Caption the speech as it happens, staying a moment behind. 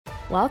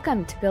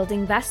Welcome to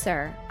Building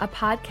Vesser, a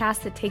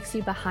podcast that takes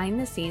you behind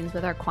the scenes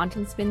with our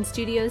Quantum Spin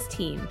Studios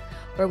team,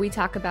 where we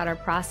talk about our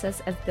process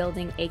of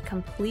building a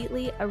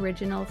completely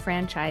original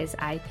franchise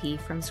IP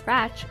from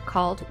scratch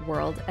called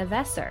World of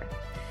Vesser.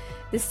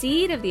 The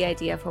seed of the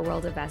idea for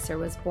World of Vesser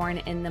was born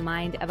in the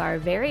mind of our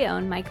very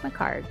own Mike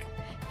McHargue,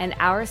 and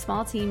our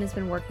small team has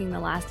been working the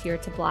last year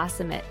to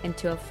blossom it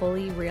into a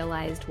fully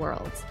realized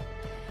world.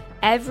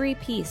 Every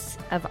piece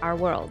of our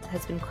world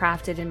has been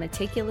crafted in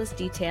meticulous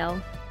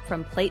detail,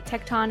 from plate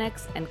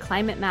tectonics and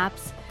climate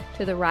maps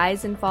to the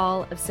rise and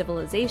fall of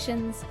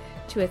civilizations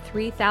to a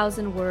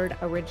 3,000-word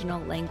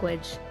original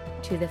language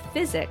to the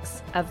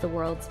physics of the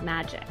world's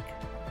magic.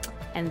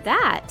 And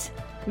that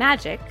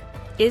magic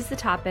is the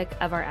topic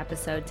of our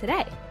episode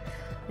today.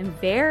 I'm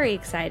very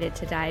excited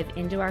to dive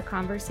into our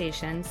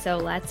conversation, so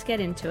let's get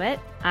into it.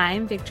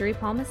 I'm Victory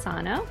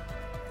Palmisano.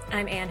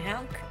 I'm Ann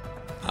Hauk.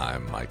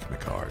 I'm Mike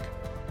McHargue.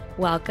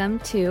 Welcome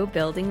to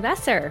Building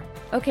Vesser.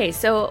 Okay,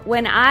 so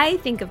when I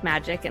think of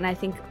magic, and I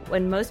think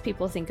when most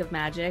people think of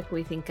magic,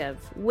 we think of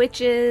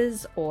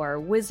witches or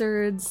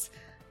wizards,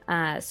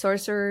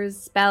 sorcerers,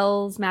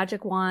 spells,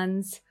 magic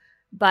wands.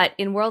 But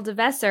in World of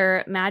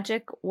Vesser,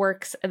 magic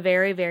works a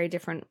very, very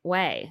different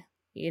way.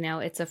 You know,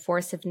 it's a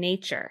force of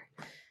nature.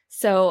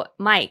 So,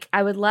 Mike,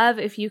 I would love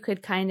if you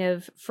could kind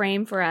of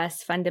frame for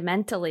us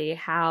fundamentally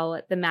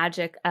how the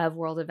magic of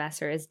World of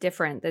Vesser is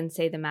different than,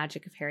 say, the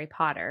magic of Harry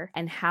Potter,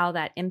 and how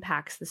that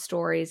impacts the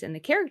stories and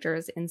the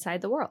characters inside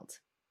the world.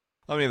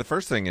 I mean, the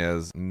first thing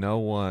is no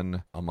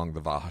one among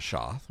the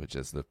Vahashath, which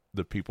is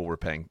the people we're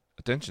paying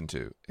attention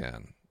to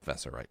in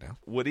Vesser right now,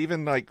 would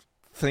even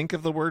think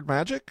of the word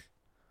magic.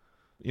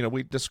 You know,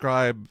 we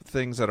describe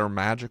things that are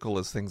magical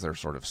as things that are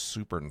sort of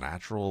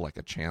supernatural, like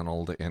a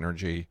channeled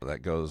energy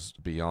that goes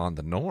beyond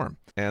the norm.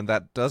 And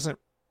that doesn't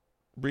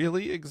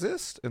really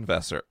exist in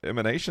Vesser.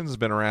 Emanation has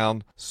been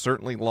around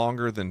certainly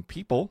longer than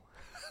people.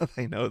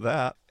 They know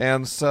that.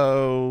 And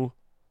so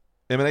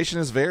emanation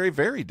is very,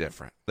 very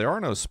different. There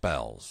are no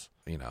spells,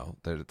 you know.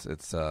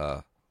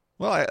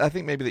 I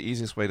think maybe the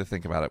easiest way to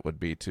think about it would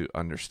be to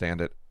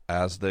understand it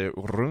as the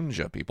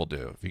Runja people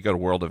do. If you go to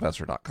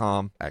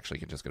worldofvesser.com, actually you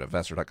can just go to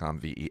vesser.com,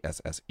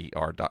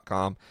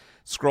 Vesser.com.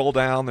 Scroll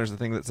down, there's a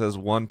thing that says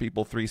one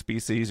people, three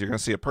species. You're going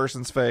to see a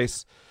person's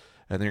face,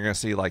 and then you're going to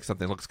see like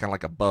something that looks kind of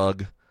like a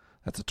bug.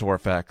 That's a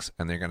Torfex,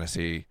 and then you're going to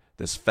see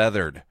this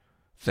feathered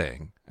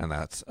thing, and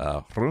that's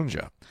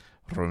Runja.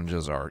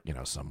 Runjas are, you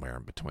know, somewhere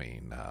in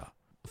between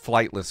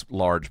flightless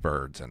large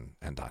birds and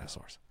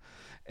dinosaurs.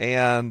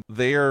 And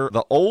they're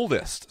the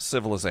oldest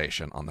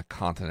civilization on the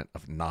continent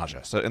of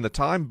Naja. So in the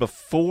time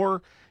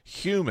before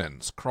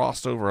humans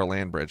crossed over a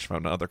land bridge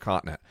from another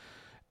continent,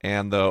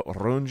 and the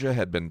Runja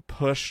had been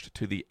pushed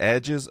to the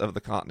edges of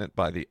the continent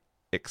by the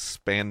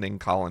expanding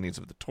colonies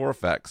of the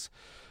Torfex,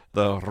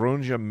 the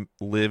Runja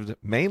lived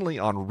mainly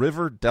on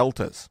river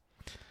deltas.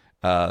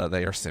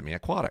 They are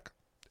semi-aquatic.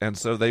 And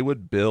so they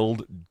would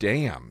build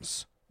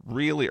dams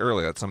really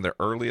early. That's some of their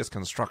earliest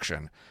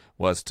construction,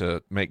 was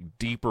to make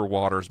deeper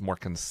waters more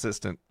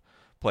consistent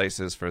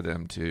places for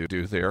them to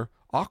do their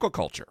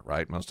aquaculture,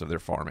 right? Most of their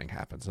farming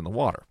happens in the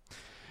water.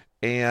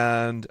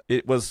 And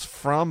it was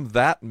from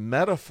that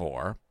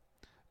metaphor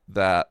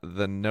that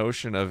the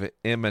notion of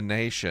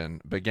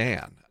emanation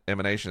began.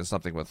 Emanation is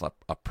something with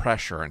a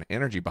pressure and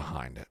energy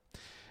behind it.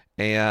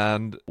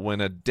 And when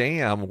a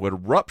dam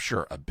would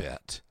rupture a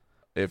bit,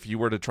 if you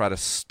were to try to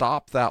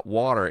stop that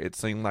water, it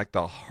seemed like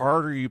the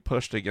harder you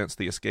pushed against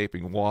the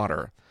escaping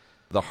water,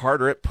 the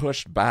harder it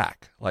pushed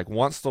back. Like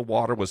once the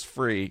water was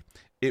free,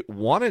 it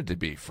wanted to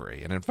be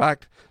free. And in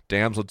fact,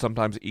 dams would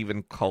sometimes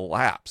even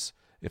collapse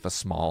if a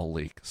small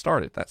leak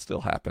started. That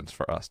still happens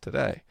for us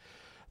today.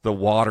 The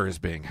water is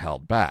being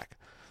held back.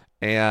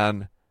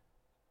 And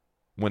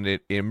when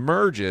it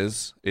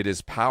emerges, it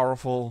is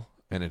powerful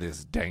and it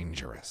is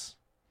dangerous.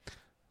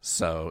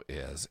 So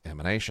is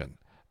emanation.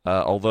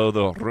 Although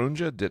the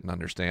Runja didn't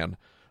understand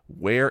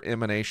where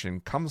emanation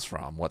comes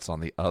from, what's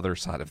on the other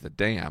side of the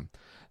dam,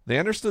 they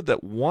understood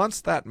that once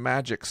that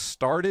magic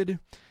started,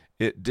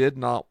 it did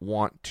not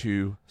want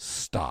to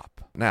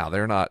stop. Now, they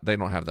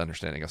don't have the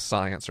understanding of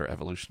science or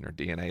evolution or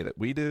DNA that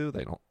we do.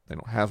 They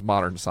don't have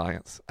modern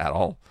science at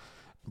all.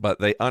 But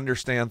they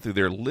understand through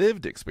their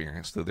lived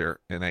experience, through their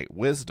innate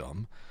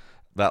wisdom,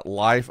 that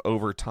life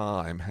over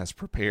time has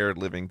prepared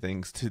living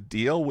things to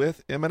deal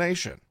with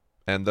emanation.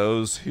 And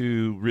those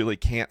who really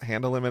can't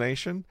handle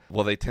emanation,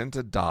 well, they tend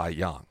to die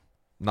young.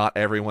 Not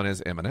everyone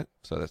is imminent,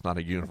 so that's not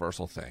a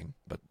universal thing,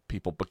 but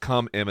people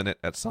become imminent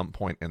at some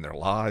point in their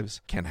lives.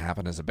 Can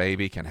happen as a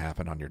baby, can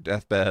happen on your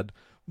deathbed,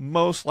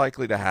 most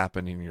likely to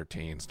happen in your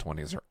teens,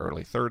 20s, or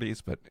early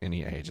 30s, but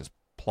any age is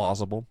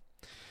plausible.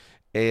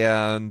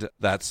 And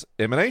that's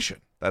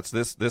emanation. That's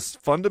this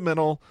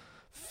fundamental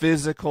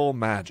physical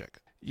magic.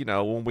 You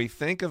know, when we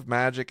think of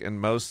magic in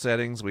most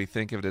settings, we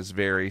think of it as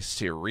very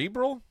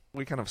cerebral.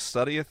 We kind of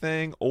study a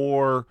thing,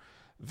 or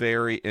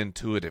very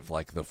intuitive,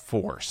 like the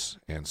Force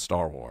in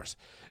Star Wars.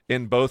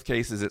 In both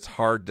cases, it's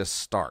hard to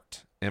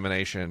start.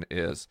 Emanation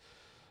is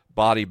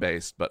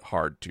body-based, but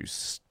hard to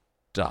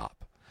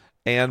stop.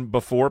 And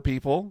before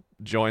people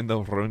joined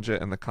the Runge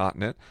and the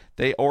continent,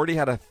 they already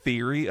had a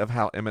theory of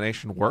how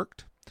emanation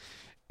worked.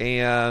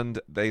 And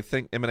they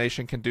think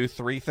emanation can do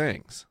three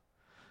things.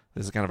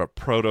 This is kind of a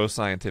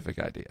proto-scientific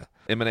idea.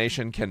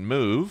 Emanation can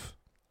move,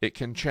 it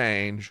can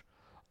change,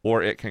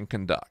 or it can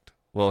conduct.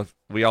 Well,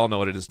 we all know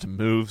what it is to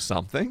move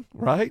something,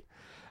 right?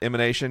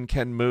 Emanation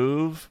can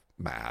move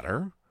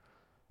matter.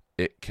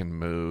 It can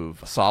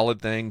move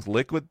solid things,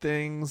 liquid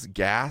things,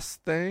 gas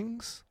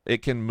things.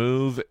 It can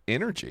move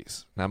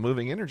energies. Now,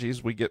 moving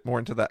energies, we get more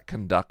into that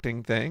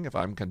conducting thing. If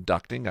I'm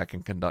conducting, I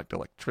can conduct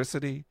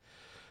electricity.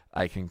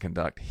 I can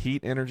conduct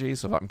heat energy.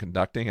 So if I'm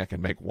conducting, I can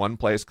make one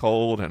place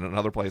cold and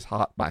another place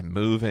hot by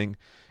moving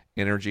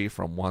energy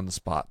from one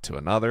spot to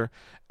another.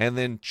 And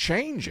then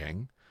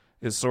changing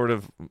is sort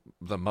of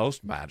the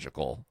most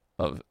magical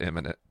of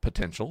immanent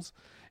potentials,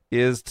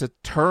 is to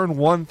turn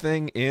one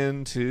thing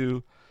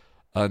into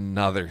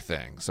another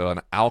thing. So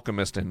an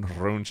alchemist in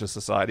Runge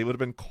society would have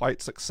been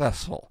quite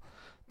successful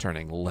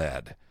turning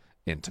lead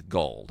into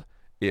gold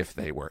if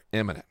they were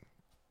immanent.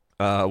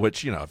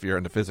 Which, if you're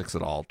into physics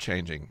at all,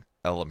 changing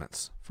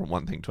elements from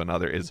one thing to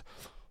another is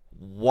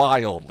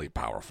wildly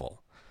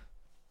powerful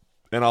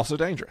and also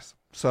dangerous.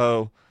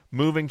 So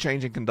moving,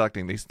 changing,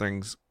 conducting, these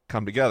things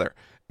come together.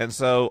 And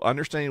so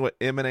understanding what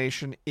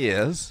emanation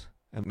is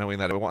and knowing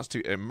that it wants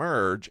to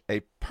emerge,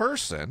 a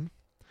person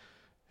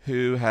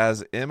who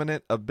has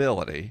immanent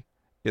ability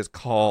is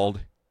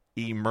called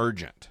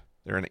emergent.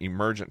 They're an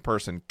emergent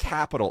person,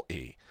 capital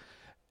E.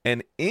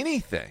 And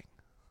anything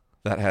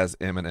that has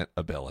immanent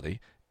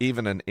ability,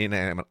 even an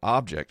inanimate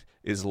object,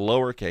 is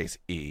lowercase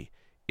e,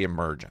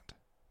 emergent,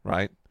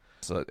 right?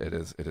 So it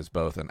is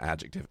both an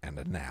adjective and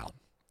a noun,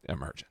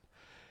 emergent.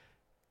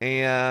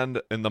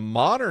 And in the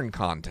modern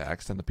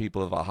context, and the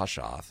people of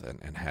Ahashath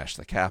and Hesh,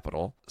 the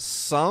capital,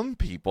 some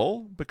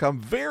people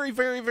become very,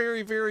 very,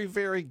 very, very,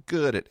 very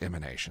good at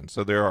emanation.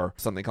 So there are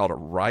something called a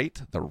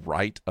rite, the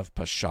rite of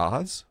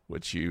Pashaz,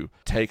 which you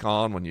take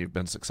on when you've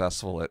been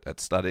successful at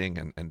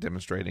studying and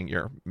demonstrating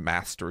your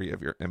mastery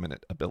of your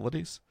eminent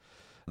abilities.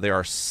 There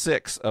are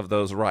 6 of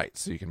those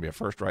rites. So you can be a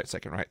first rite,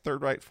 second rite,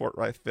 third rite, fourth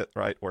rite, fifth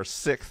rite, or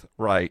sixth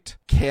rite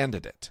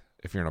candidate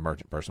if you're an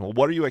emergent person. Well,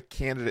 what are you a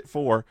candidate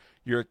for?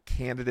 You're a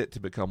candidate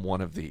to become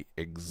one of the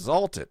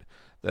exalted.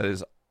 That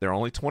is, they're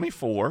only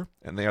 24,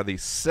 and they are the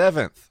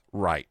 7th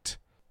rite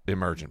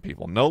emergent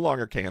people. No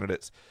longer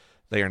candidates.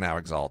 They are now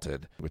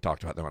exalted. We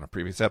talked about them on a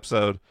previous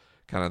episode,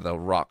 kind of the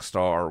rock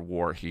star,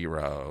 war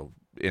hero,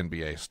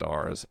 NBA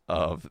stars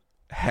of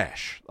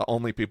Hesh. The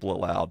only people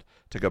allowed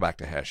to go back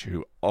to Hesh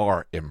who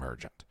are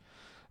emergent.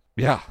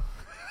 Yeah.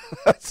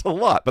 That's a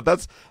lot, but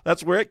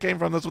that's where it came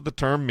from. That's what the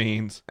term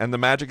means. And the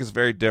magic is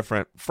very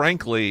different,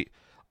 frankly,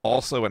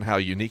 also in how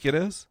unique it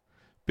is,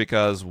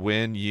 because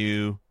when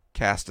you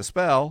cast a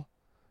spell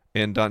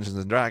in Dungeons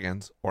and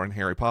Dragons or in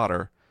Harry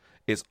Potter,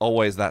 it's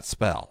always that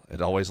spell.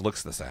 It always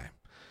looks the same.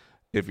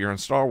 If you're in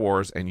Star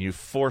Wars and you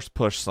force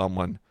push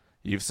someone,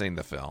 you've seen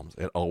the films,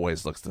 it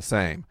always looks the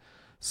same.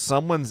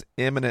 Someone's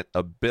immanent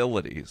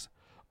abilities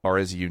are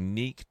as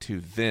unique to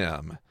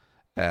them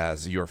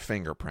as your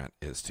fingerprint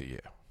is to you.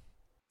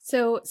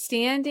 So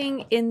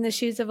standing in the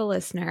shoes of a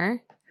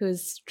listener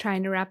who's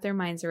trying to wrap their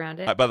minds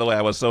around it. By the way,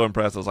 I was so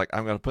impressed. I was like,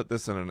 I'm going to put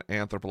this in an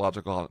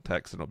anthropological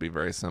context and it'll be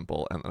very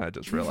simple. And then I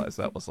just realized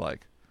that was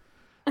like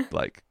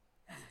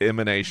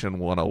emanation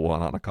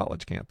 101 on a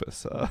college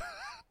campus,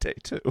 day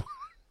 2.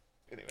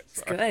 Anyway,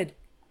 it's good.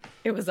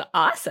 It was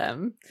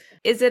awesome.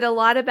 Is it a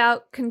lot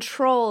about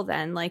control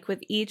then? Like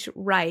with each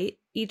rite,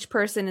 each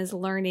person is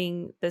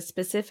learning the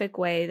specific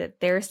way that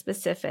their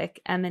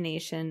specific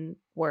emanation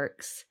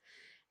works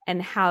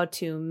and how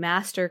to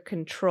master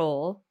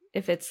control.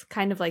 If it's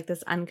kind of like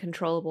this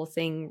uncontrollable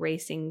thing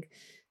racing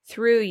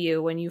through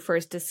you when you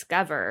first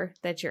discover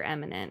that you're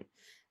eminent,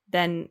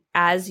 then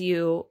as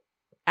you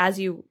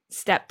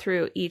step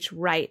through each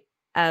rite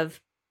of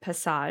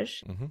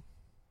passage. Mm-hmm.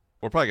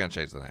 We're probably going to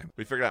change the name.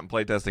 We figured out in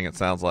playtesting it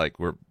sounds like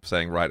we're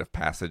saying rite of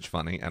passage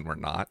funny, and we're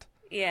not.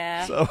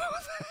 Yeah. So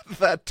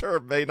that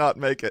term may not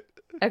make it.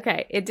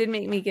 Okay, it did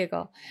make me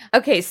giggle.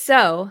 Okay,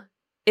 so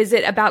is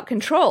it about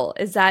control?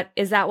 Is that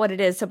what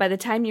it is? So by the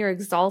time you're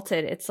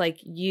exalted, it's like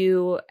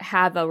you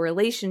have a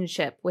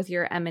relationship with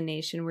your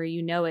emanation where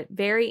you know it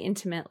very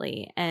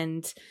intimately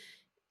and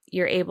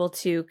you're able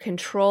to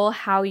control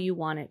how you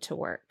want it to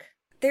work.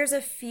 There's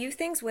a few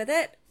things with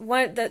it.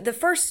 The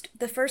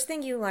first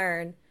thing you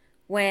learn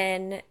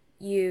when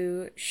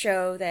you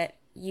show that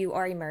you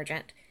are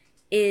emergent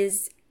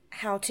is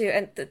how to,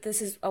 and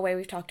this is a way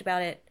we've talked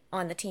about it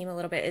on the team a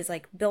little bit, is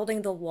like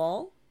building the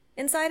wall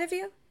inside of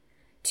you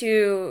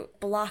to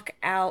block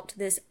out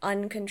this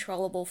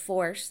uncontrollable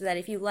force that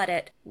if you let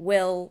it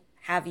will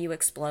have you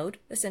explode,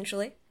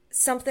 essentially.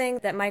 Something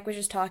that Mike was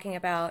just talking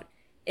about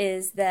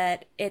is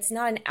that it's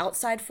not an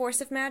outside force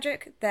of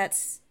magic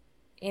that's,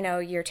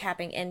 you're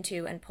tapping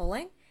into and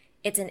pulling.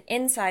 It's an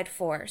inside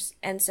force.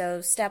 And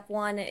so step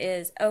 1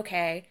 is,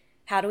 okay,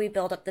 how do we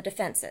build up the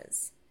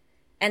defenses?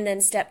 And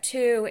then step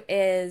 2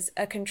 is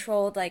a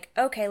controlled, like,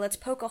 okay, let's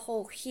poke a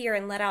hole here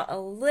and let out a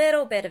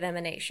little bit of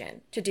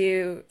emanation to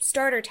do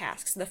starter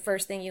tasks. The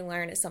first thing you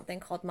learn is something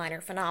called minor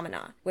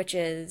phenomena, which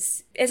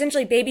is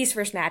essentially baby's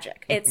first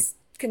magic. It's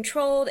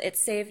controlled,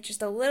 it's safe,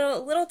 just a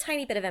little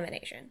tiny bit of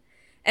emanation.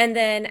 And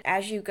then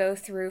as you go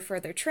through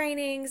further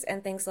trainings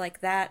and things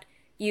like that,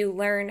 you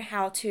learn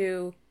how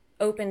to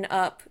open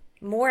up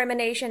more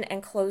emanation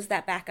and close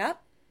that back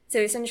up. So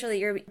essentially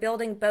you're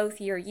building both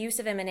your use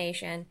of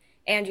emanation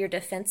and your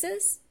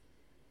defenses.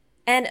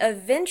 And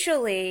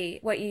eventually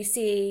what you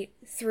see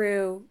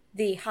through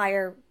the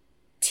higher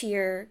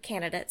tier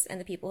candidates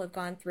and the people who have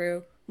gone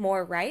through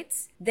more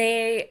rites,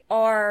 they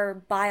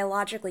are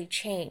biologically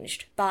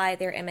changed by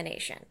their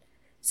emanation.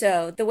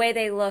 So the way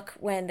they look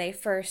when they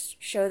first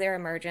show their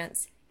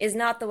emergence is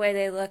not the way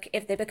they look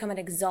if they become an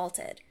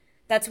exalted.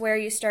 That's where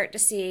you start to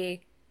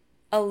see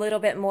a little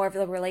bit more of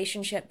the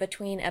relationship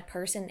between a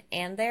person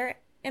and their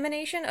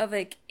emanation, of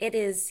like, it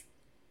is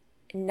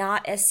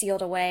not as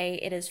sealed away,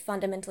 it has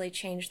fundamentally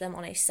changed them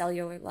on a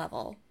cellular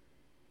level.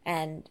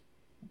 And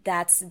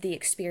that's the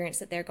experience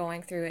that they're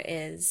going through,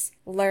 is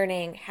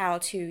learning how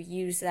to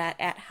use that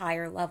at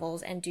higher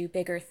levels and do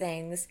bigger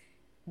things,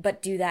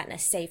 but do that in a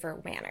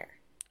safer manner.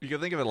 You can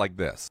think of it like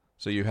this.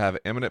 So you have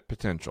imminent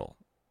potential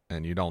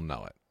and you don't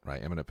know it,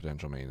 right? Imminent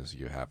potential means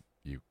you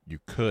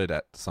could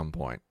at some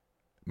point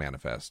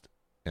manifest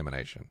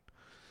emanation.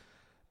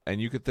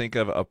 And you could think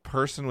of a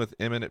person with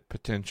imminent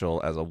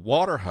potential as a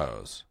water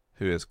hose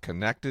who is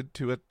connected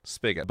to a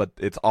spigot, but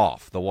it's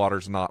off. The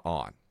water's not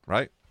on,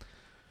 right?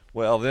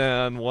 Well,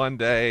 then one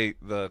day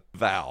the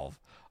valve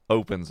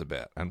opens a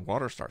bit and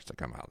water starts to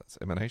come out. That's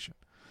emanation.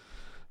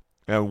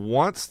 And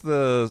once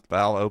the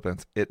valve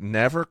opens, it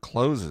never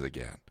closes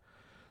again.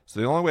 So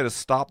the only way to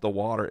stop the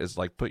water is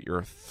like put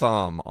your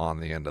thumb on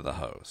the end of the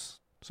hose.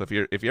 So if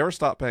you ever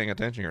stop paying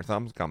attention, your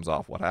thumb comes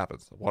off, what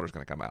happens? The water's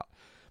going to come out.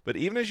 But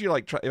even as you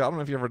like try, I don't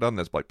know if you've ever done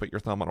this, but like put your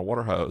thumb on a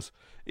water hose,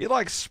 it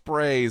like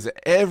sprays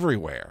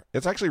everywhere.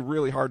 It's actually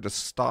really hard to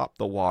stop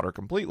the water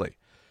completely.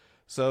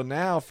 So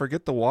now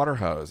forget the water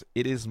hose.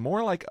 It is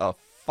more like a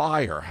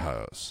fire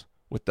hose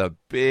with the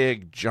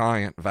big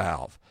giant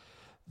valve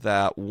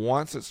that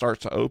once it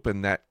starts to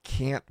open, that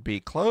can't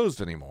be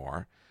closed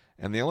anymore.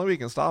 And the only way you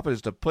can stop it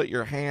is to put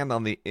your hand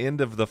on the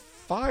end of the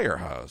fire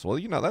hose. Well,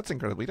 that's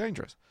incredibly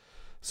dangerous.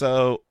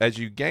 So as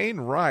you gain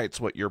rights,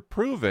 what you're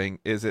proving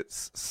is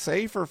it's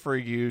safer for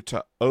you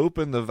to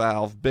open the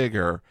valve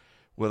bigger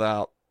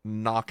without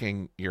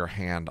knocking your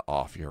hand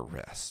off your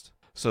wrist.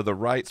 So the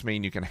rights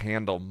mean you can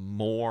handle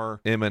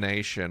more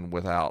emanation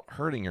without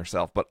hurting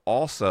yourself, but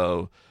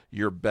also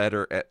you're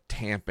better at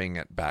tamping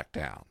it back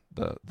down.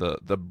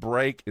 The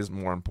brake is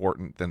more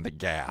important than the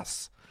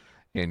gas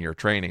in your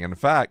training. And in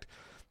fact,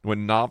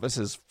 when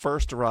novices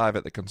first arrive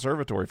at the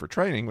conservatory for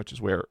training, which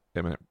is where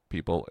eminent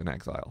people in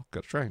exile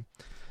go to train,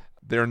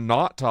 they're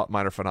not taught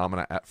minor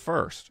phenomena at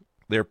first.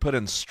 They're put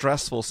in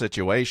stressful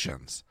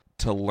situations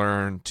to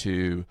learn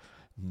to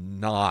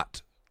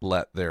not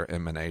let their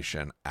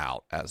emanation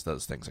out as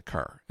those things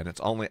occur. And it's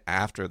only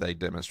after they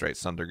demonstrate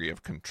some degree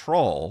of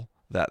control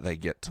that they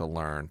get to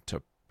learn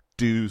to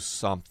do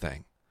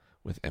something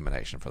with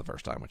emanation for the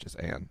first time, which, as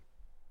Anne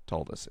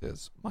told us,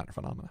 is minor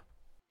phenomena.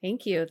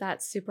 Thank you.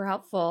 That's super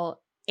helpful.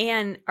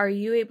 And are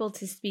you able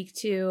to speak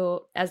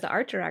to, as the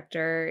art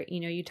director,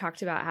 you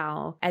talked about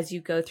how as you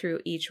go through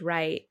each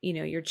rite,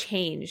 you're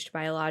changed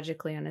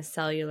biologically on a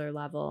cellular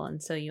level.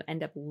 And so you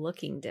end up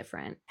looking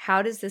different.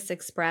 How does this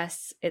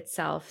express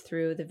itself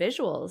through the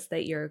visuals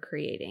that you're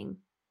creating?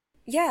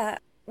 Yeah.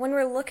 When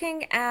we're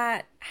looking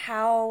at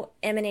how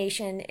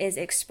emanation is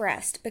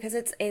expressed, because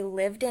it's a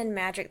lived-in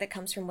magic that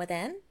comes from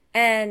within,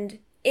 and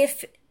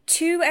if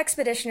two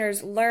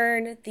expeditioners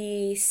learn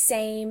the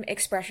same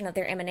expression of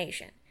their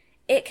emanation,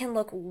 it can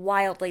look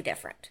wildly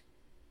different.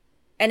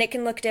 And it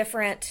can look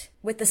different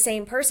with the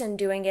same person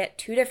doing it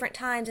 2 different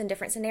times in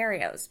different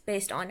scenarios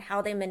based on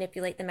how they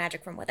manipulate the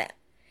magic from within.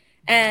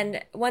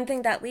 And one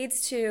thing that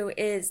leads to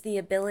is the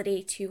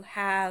ability to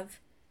have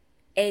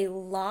a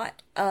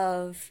lot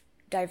of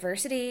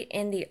diversity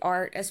in the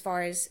art as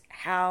far as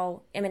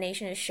how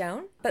emanation is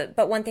shown.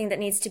 But one thing that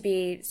needs to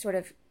be sort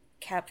of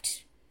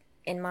kept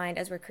in mind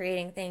as we're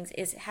creating things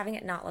is having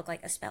it not look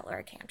like a spell or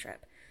a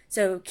cantrip.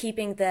 So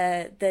keeping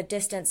the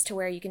distance to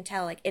where you can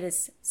tell like it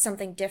is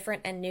something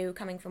different and new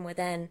coming from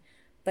within,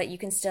 but you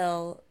can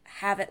still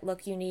have it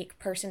look unique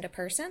person to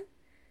person.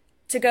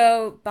 To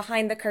go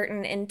behind the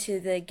curtain into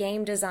the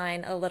game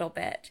design a little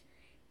bit,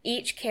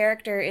 each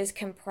character is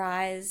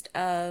comprised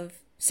of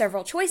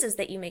several choices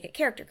that you make at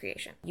character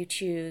creation. You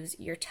choose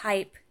your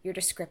type, your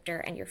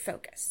descriptor, and your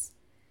focus.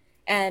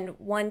 And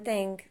one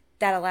thing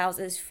that allows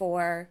is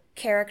for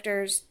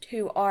characters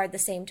who are the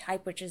same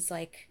type, which is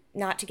like,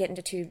 not to get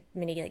into too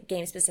many like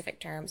game specific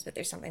terms, but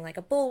there's something like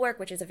a bulwark,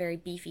 which is a very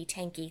beefy,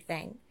 tanky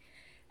thing.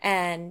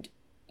 And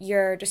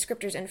your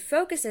descriptors and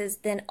focuses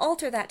then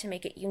alter that to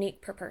make it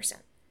unique per person.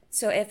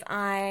 So if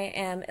I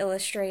am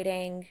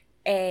illustrating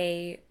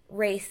a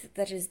wraith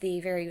that is the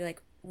very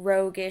like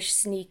roguish,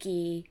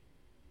 sneaky,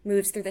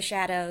 moves through the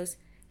shadows,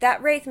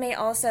 that wraith may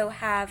also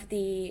have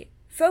the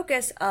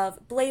focus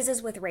of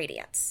blazes with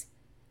radiance,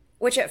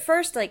 which at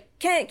first like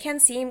can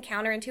seem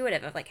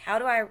counterintuitive of like, how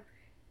do I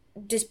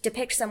just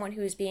depict someone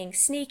who's being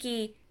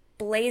sneaky,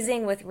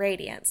 blazing with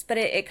radiance? But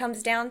it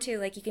comes down to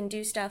like, you can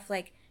do stuff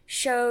like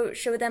show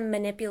them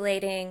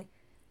manipulating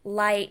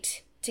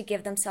light to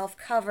give themselves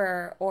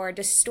cover, or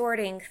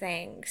distorting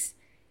things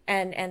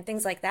and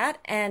things like that.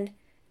 And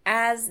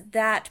as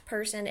that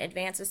person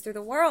advances through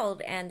the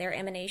world and their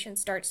emanation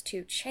starts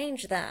to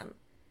change them,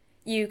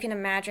 you can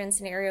imagine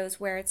scenarios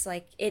where it's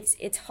like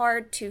it's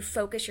hard to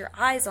focus your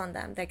eyes on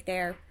them, like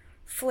they're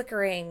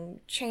flickering,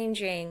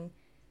 changing,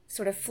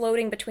 sort of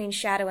floating between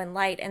shadow and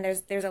light, and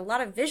there's a lot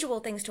of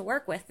visual things to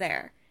work with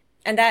there.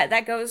 And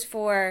that goes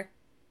for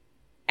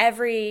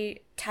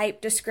every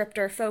type,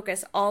 descriptor,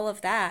 focus, all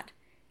of that.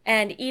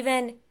 And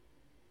even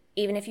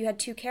if you had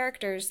two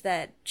characters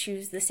that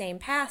choose the same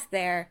path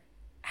there,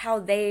 how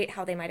they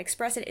might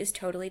express it is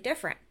totally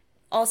different.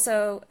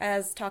 Also,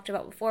 as talked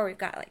about before, we've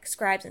got like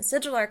scribes and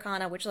sigil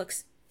arcana, which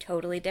looks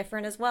totally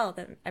different as well,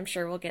 that I'm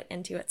sure we'll get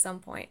into at some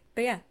point.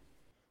 But yeah.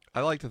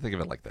 I like to think of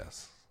it like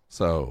this.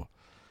 So,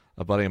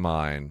 a buddy of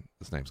mine,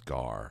 his name's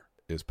Gar,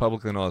 is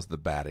publicly known as the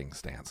batting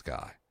stance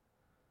guy.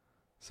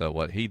 So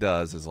what he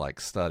does is like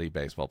study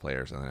baseball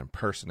players and then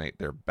impersonate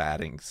their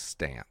batting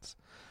stance.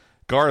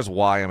 Gar is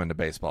why I'm into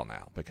baseball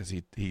now, because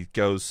he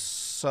goes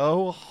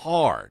so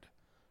hard,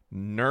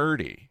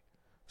 nerdy,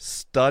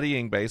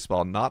 studying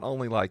baseball, not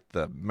only like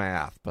the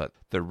math, but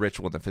the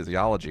ritual and the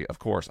physiology. Of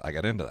course, I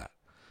got into that.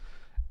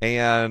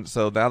 And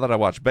so now that I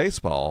watch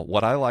baseball,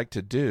 what I like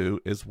to do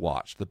is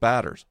watch the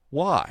batters.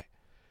 Why?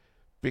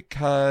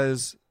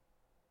 Because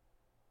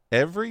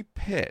every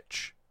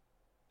pitch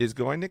is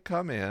going to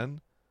come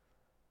in.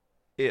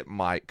 It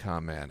might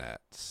come in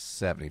at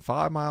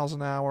 75 miles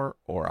an hour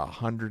or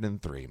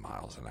 103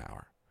 miles an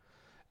hour.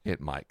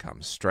 It might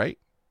come straight.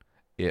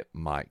 It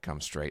might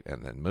come straight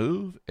and then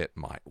move. It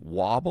might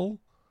wobble.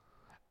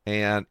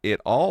 And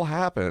it all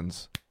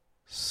happens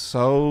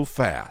so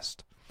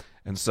fast.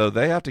 And so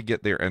they have to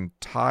get their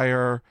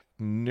entire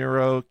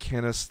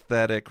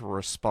neurokinesthetic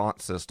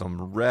response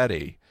system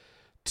ready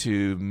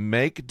to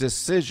make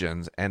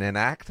decisions and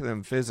enact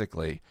them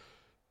physically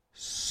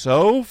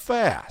so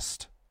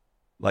fast.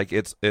 Like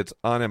it's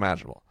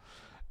unimaginable.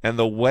 And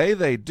the way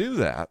they do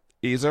that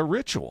is a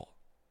ritual.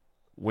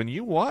 When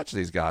you watch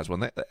these guys,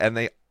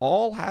 they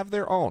all have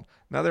their own.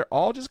 Now they're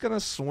all just going to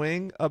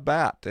swing a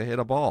bat to hit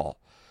a ball.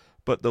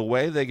 But the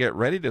way they get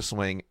ready to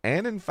swing,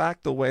 and in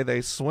fact the way they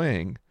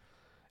swing,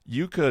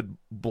 you could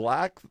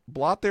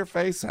blot their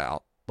face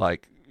out,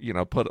 like,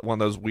 put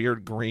one of those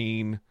weird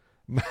green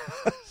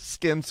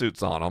skin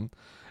suits on them,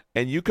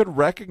 and you could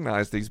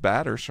recognize these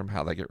batters from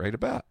how they get ready to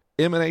bat.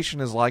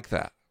 Emanation is like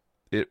that.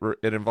 It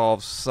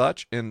involves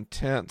such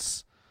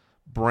intense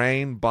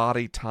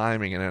brain-body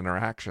timing and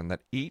interaction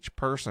that each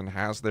person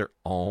has their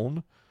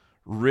own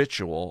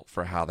ritual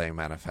for how they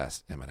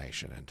manifest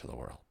emanation into the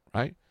world,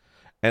 right?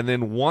 And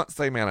then once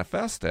they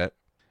manifest it,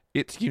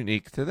 it's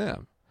unique to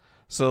them.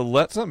 So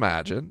let's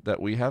imagine that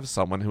we have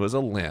someone who is a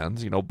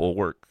lens,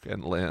 Bulwark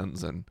and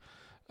Lens and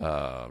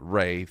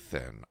Wraith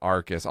and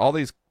Arcus, all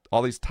these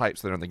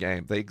types that are in the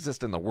game. They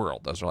exist in the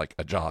world. Those are like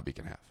a job you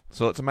can have.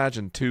 So let's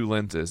imagine two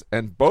lenses,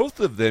 and both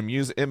of them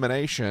use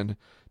emanation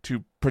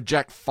to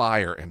project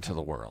fire into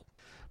the world.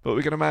 But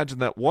we can imagine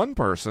that one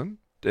person,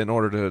 in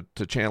order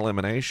to channel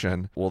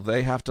emanation, well,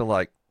 they have to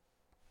like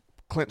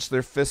clench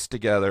their fists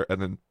together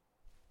and then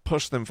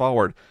push them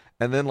forward,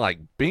 and then like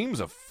beams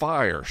of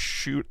fire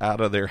shoot out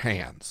of their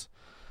hands,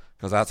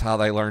 because that's how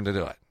they learn to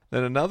do it.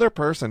 Then another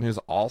person who's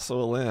also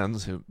a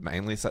lens, who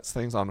mainly sets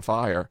things on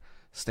fire,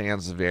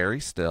 stands very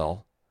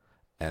still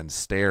and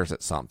stares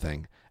at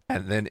something,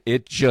 and then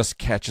it just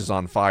catches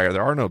on fire.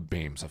 There are no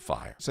beams of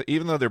fire. So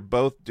even though they're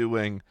both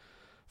doing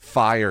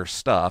fire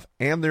stuff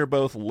and they're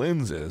both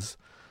lenses,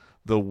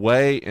 the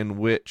way in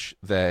which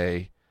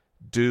they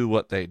do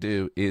what they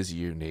do is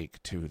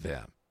unique to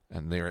them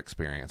and their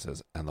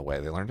experiences and the way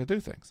they learn to do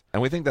things.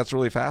 And we think that's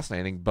really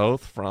fascinating,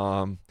 both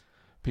from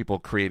people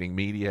creating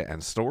media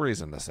and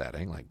stories in the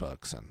setting, like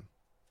books and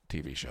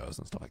TV shows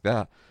and stuff like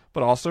that,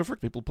 but also for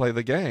people who play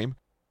the game.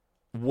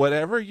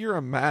 Whatever you're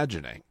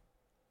imagining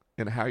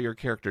and how your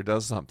character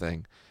does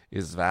something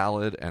is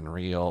valid and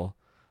real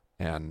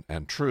and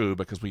true,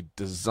 because we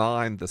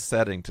designed the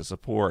setting to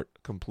support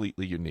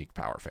completely unique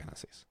power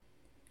fantasies.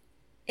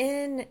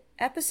 In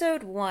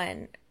episode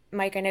 1,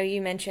 Mike, I know you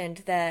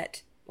mentioned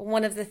that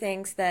one of the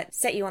things that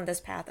set you on this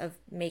path of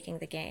making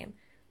the game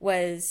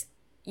was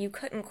you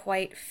couldn't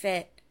quite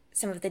fit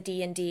some of the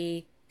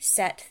D&D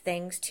set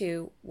things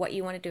to what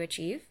you wanted to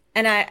achieve.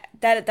 And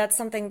that's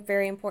something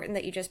very important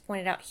that you just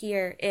pointed out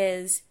here,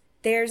 is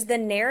there's the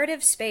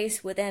narrative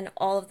space within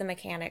all of the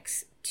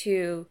mechanics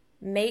to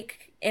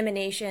make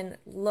emanation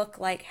look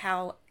like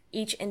how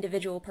each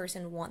individual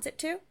person wants it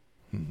to.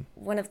 Mm-hmm.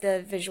 One of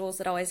the visuals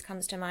that always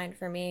comes to mind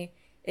for me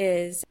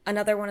is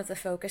another one of the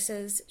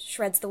focuses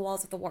shreds the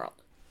walls of the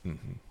world.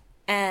 Mm-hmm.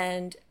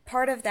 And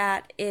part of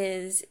that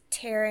is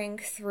tearing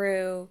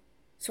through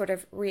sort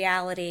of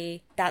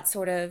reality, that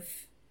sort of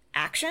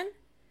action,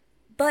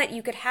 but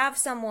you could have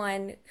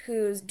someone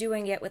who's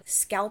doing it with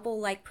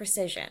scalpel-like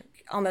precision,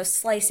 almost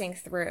slicing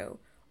through.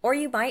 Or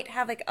you might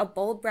have like a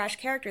bold, brash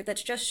character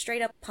that's just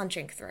straight up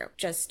punching through,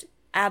 just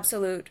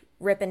absolute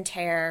rip and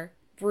tear,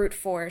 brute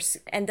force.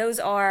 And those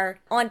are,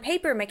 on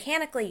paper,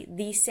 mechanically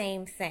the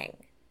same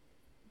thing.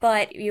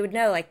 But you would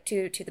know, like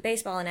to the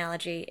baseball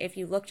analogy, if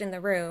you looked in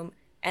the room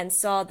and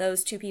saw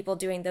those two people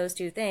doing those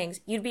two things,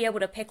 you'd be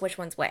able to pick which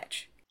one's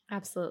which.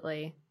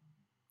 Absolutely.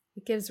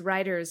 It gives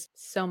writers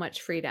so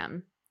much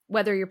freedom,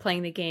 whether you're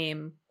playing the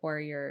game or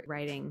you're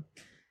writing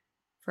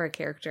for a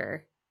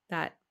character.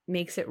 That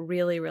makes it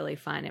really, really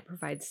fun. It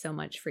provides so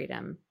much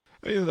freedom.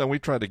 Then we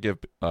try to give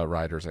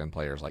writers and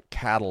players like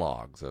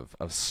catalogs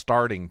of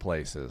starting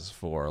places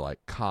for like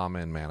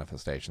common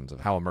manifestations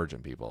of how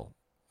emergent people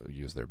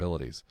use their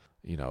abilities.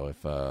 You know,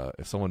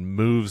 if someone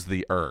moves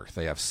the earth,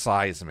 they have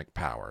seismic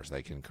powers.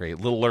 They can create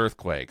little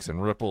earthquakes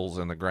and ripples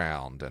in the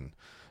ground and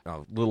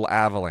little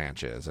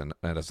avalanches. And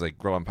as they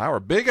grow in power,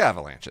 big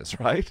avalanches,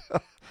 right?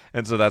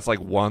 And so that's like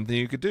one thing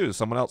you could do.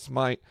 Someone else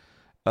might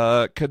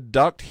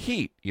conduct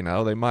heat. You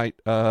know, they might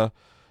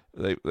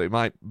they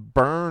might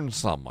burn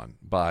someone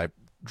by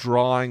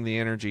drawing the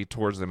energy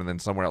towards them, and then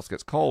somewhere else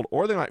gets cold.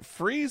 Or they might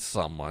freeze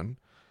someone,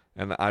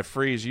 and I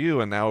freeze you,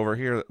 and now over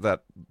here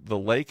that the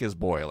lake is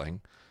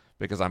boiling,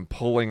 because I'm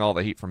pulling all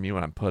the heat from you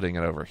and I'm putting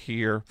it over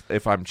here.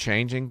 If I'm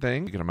changing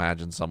things, you can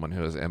imagine someone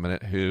who is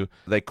imminent, who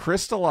they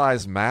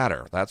crystallize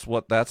matter.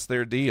 That's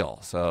their deal.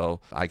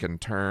 So I can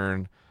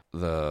turn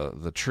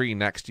the tree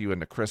next to you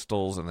into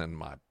crystals, and then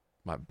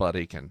my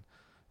buddy can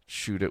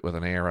shoot it with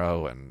an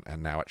arrow,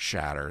 and now it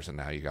shatters, and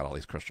now you got all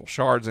these crystal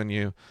shards in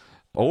you.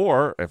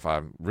 Or if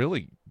I'm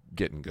really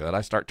getting good,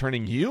 I start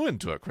turning you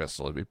into a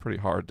crystal. It'd be pretty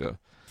hard to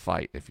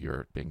fight if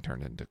you're being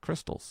turned into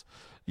crystals.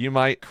 You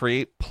might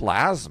create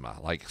plasma,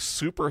 like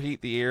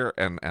superheat the air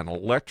and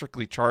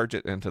electrically charge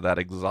it into that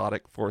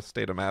exotic fourth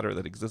state of matter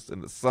that exists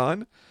in the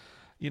sun.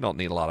 You don't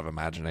need a lot of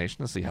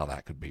imagination to see how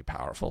that could be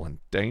powerful and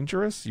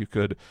dangerous.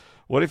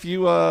 What if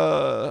you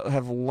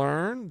have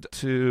learned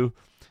to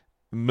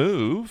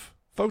move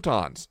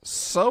photons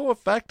so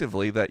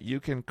effectively that you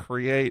can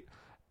create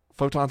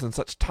photons in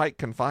such tight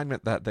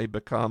confinement that they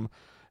become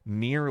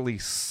nearly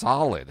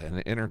solid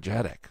and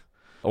energetic?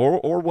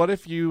 Or what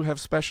if you have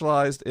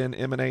specialized in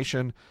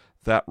emanation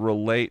that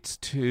relates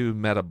to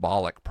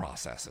metabolic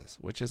processes,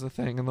 which is a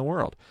thing in the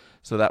world?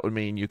 So that would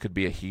mean you could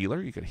be a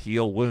healer. You could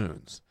heal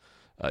wounds.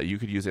 You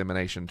could use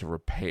emanation to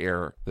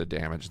repair the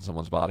damage in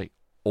someone's body,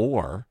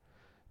 or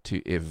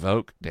to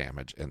evoke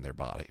damage in their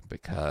body,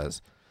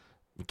 because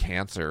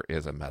cancer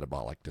is a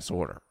metabolic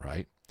disorder,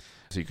 right?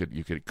 So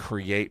you could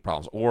create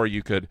problems, or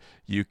you could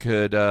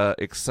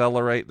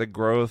accelerate the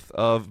growth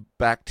of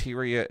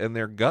bacteria in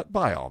their gut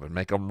biome and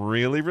make them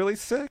really, really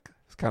sick.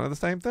 It's kind of the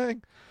same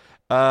thing.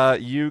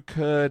 You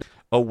could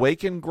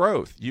awaken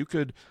growth. You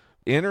could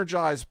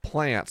energize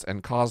plants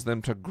and cause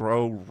them to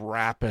grow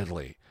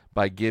rapidly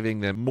by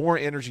giving them more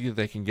energy that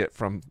they can get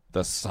from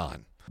the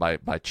sun, by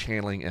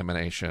channeling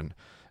emanation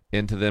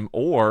into them.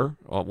 Or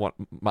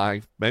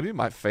maybe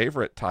my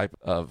favorite type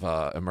of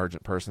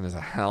emergent person is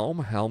a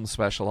helm. Helms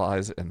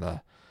specialize in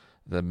the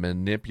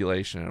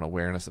manipulation and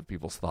awareness of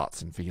people's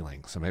thoughts and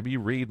feelings. So maybe you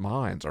read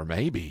minds, or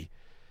maybe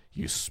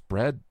you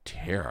spread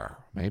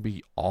terror.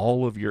 Maybe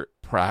all of your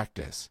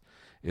practice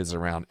is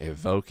around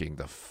evoking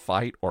the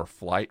fight or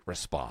flight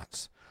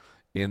response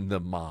in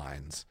the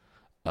minds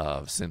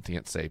of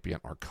sentient, sapient,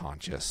 or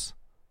conscious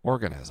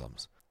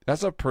organisms.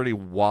 That's a pretty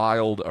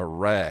wild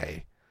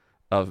array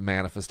of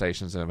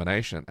manifestations of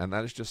emanation, and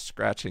that is just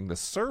scratching the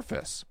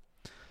surface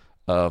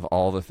of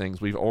all the things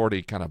we've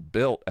already kind of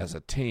built as a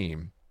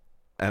team.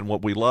 And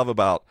what we love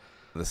about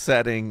the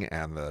setting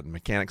and the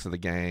mechanics of the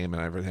game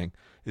and everything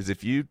is,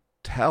 if you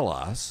tell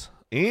us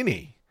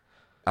I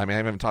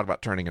haven't even talked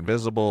about turning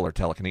invisible or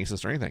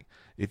telekinesis or anything.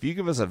 If you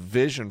give us a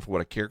vision for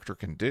what a character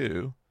can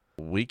do,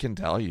 we can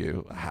tell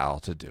you how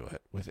to do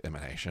it with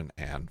emanation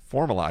and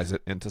formalize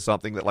it into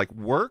something that like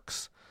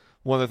works.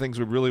 One of the things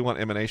we really want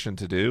emanation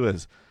to do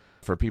is,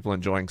 for people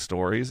enjoying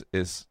stories,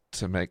 is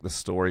to make the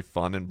story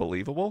fun and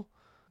believable,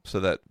 so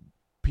that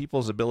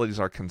people's abilities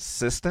are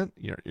consistent.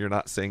 You're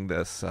not seeing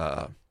this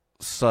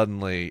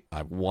suddenly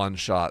I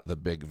one-shot the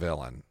big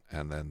villain,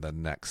 and then the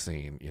next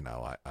scene,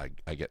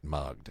 I get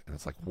mugged. And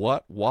it's like,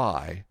 what?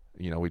 Why?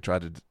 We try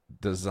to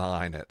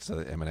design it so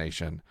that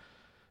emanation,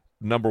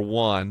 number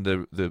one,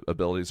 the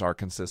abilities are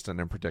consistent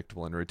and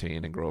predictable and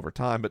routine and grow over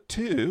time. But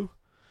two,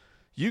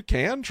 you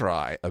can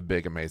try a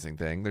big, amazing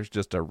thing. There's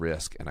just a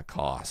risk and a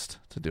cost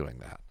to doing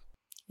that.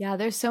 Yeah,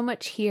 there's so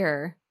much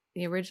here.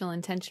 The original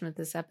intention with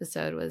this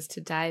episode was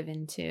to dive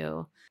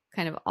into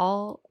kind of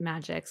all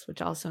magics,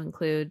 which also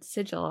include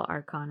sigil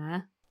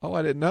arcana. Oh,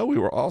 I didn't know we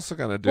were also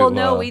going to do. Well,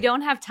 no, we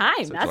don't have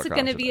time. That's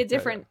going to be a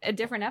today.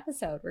 different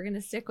episode. We're going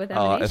to stick with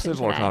emanation.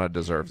 Sigil arcana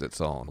deserves its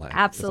own.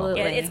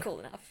 Absolutely, yeah, it's cool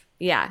enough.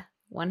 Yeah,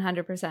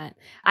 100%.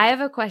 I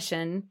have a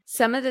question.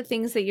 Some of the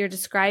things that you're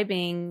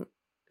describing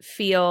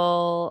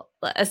feel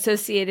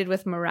associated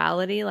with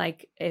morality,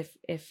 like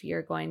if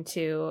you're going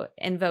to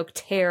invoke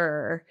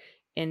terror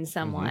in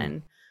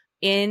someone,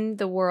 in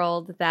the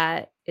world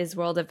that is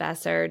World of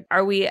Vesser,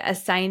 are we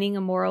assigning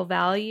a moral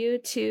value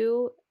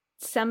to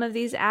some of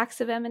these acts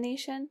of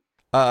emanation?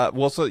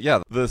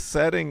 The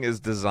setting is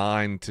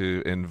designed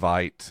to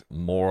invite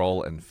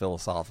moral and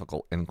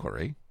philosophical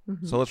inquiry.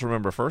 Mm-hmm. So let's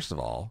remember, first of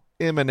all,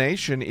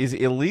 emanation is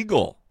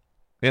illegal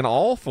in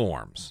all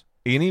forms,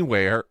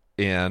 anywhere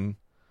in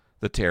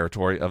the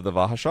territory of the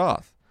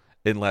Vahashath.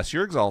 Unless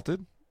you're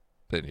exalted,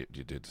 then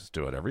you just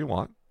do whatever you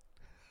want,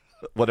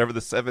 whatever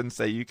the seven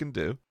say you can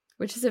do.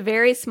 Which is a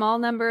very small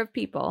number of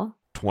people.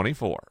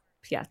 24.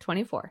 Yeah,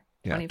 24.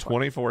 Yeah,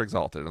 24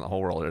 exalted in the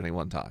whole world at any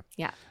one time.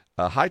 Yeah.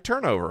 High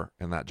turnover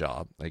in that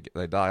job.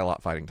 They die a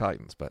lot fighting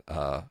Titans, but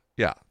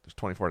there's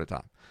 24 at a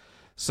time.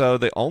 So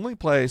the only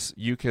place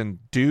you can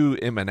do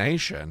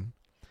emanation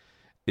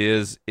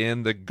is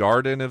in the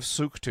Garden of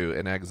Suktu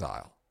in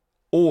exile,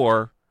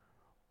 or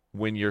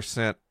when you're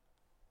sent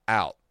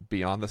out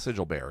beyond the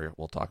sigil barrier.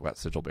 We'll talk about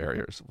sigil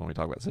barriers when we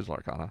talk about sigil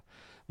arcana.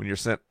 When you're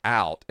sent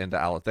out into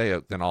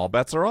Aletheia, then all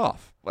bets are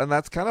off, and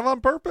that's kind of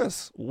on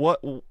purpose.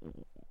 What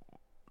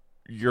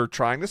you're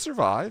trying to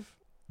survive.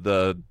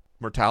 The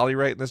mortality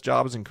rate in this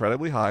job is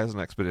incredibly high as an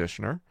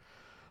expeditioner.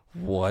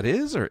 What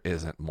is or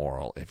isn't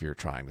moral if you're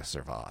trying to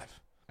survive?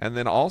 And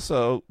then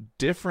also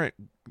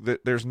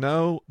there's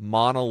no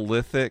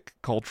monolithic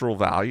cultural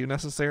value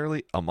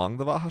necessarily among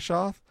the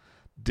Vahashath.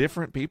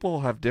 Different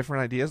people have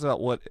different ideas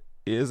about what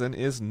is and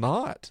is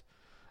not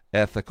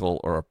ethical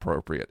or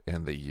appropriate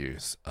in the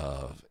use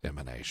of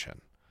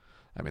emanation.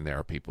 I mean, there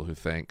are people who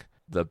think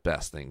the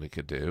best thing we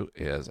could do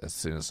is, as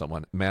soon as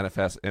someone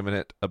manifests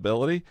eminent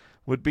ability,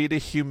 would be to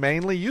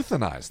humanely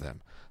euthanize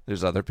them.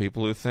 There's other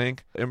people who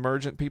think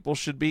emergent people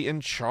should be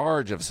in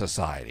charge of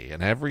society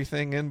and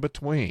everything in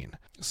between.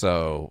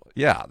 So,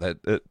 yeah,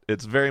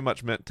 it's very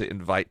much meant to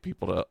invite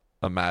people to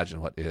imagine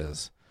what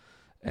is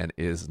and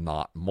is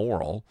not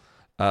moral.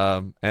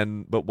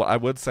 But what I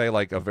would say,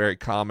 like a very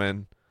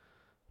common,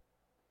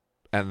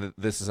 and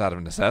this is out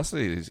of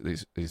necessity,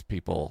 these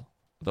people,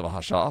 the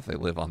Vahashath, they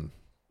live on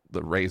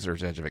the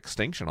razor's edge of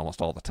extinction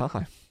almost all the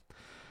time.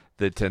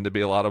 They tend to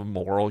be a lot of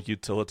moral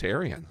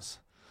utilitarians.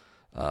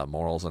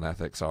 Morals and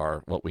ethics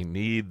are what we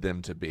need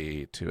them to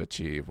be to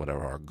achieve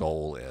whatever our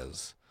goal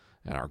is.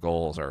 And our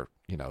goals are,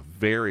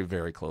 very,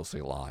 very closely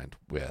aligned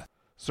with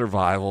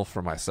survival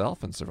for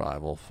myself and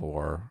survival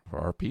for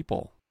our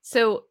people.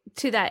 So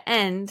to that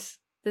end,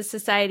 the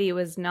society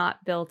was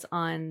not built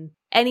on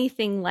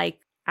anything like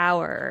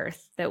our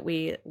Earth that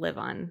we live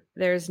on.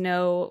 There's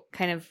no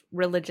kind of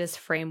religious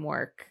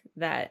framework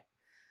that...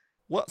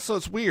 Well, so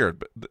it's weird,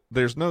 but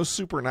there's no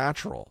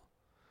supernatural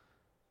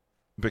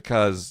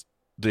because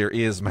there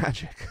is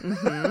magic.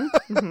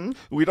 Mm-hmm. Mm-hmm.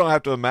 We don't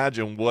have to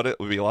imagine what it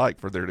would be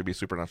like for there to be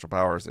supernatural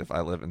powers if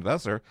I live in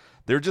Vesser.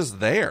 They're just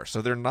there.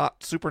 So they're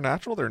not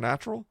supernatural, they're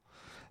natural.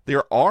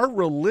 There are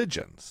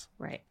religions,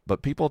 right?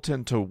 But people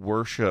tend to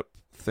worship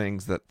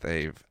things that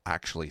they've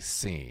actually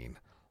seen,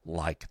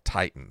 like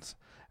Titans.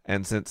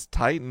 And since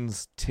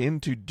Titans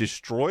tend to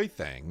destroy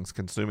things,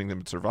 consuming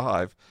them to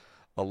survive,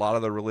 a lot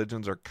of the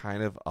religions are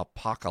kind of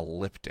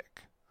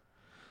apocalyptic.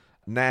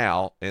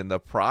 Now, in the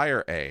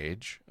prior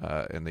age,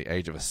 in the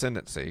age of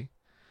ascendancy,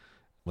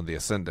 when the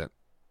ascendant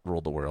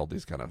ruled the world,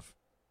 these kind of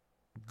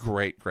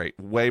great,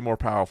 way more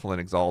powerful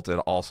and exalted,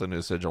 also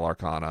knew sigil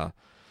arcana,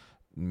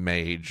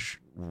 mage,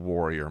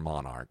 warrior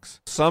monarchs.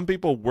 Some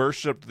people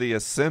worshipped the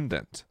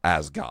ascendant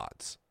as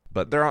gods,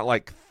 but there aren't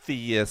like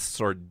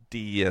theists or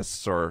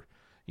deists or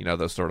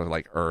those sort of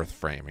like earth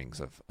framings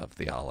of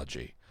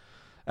theology,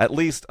 at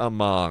least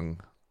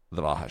among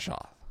the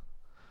Vahashath,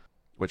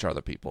 which are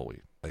the people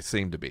they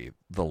seem to be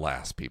the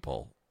last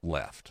people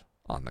left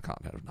on the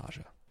continent of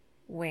Naja.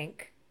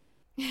 Wink.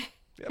 Yeah,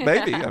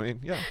 maybe. I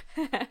mean, yeah.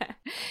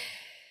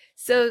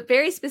 So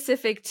very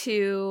specific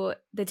to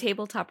the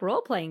tabletop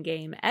role-playing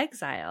game,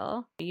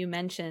 Exile, you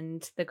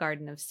mentioned the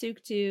Garden of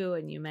Suktu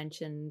and you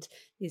mentioned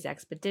these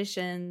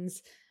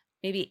expeditions.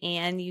 Maybe,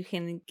 Anne, you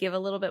can give a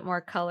little bit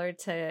more color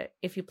to,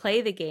 if you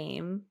play the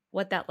game,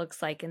 what that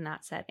looks like in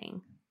that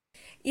setting.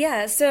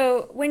 Yeah,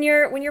 so when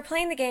you're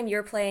playing the game,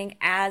 you're playing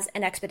as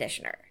an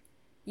expeditioner.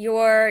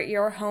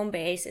 Your home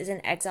base is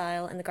in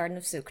Exile in the Garden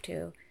of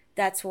Suktu.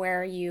 That's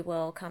where you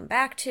will come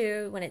back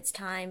to when it's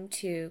time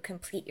to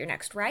complete your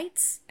next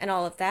rites and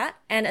all of that.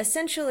 And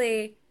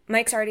essentially,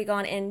 Mike's already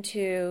gone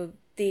into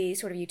the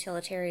sort of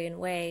utilitarian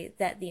way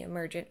that the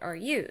emergent are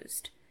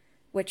used,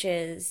 which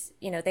is,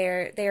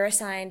 they're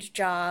assigned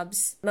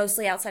jobs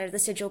mostly outside of the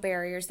sigil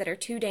barriers that are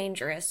too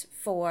dangerous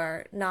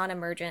for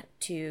non-emergent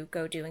to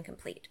go do and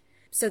complete.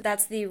 So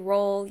that's the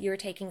role you're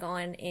taking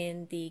on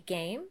in the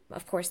game.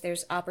 Of course,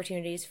 there's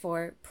opportunities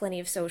for plenty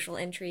of social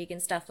intrigue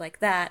and stuff like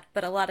that,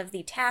 but a lot of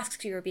the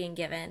tasks you're being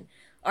given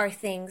are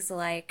things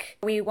like,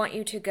 we want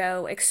you to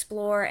go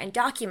explore and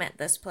document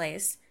this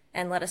place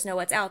and let us know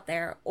what's out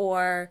there,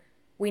 or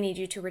we need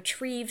you to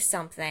retrieve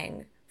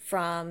something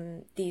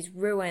from these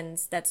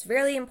ruins that's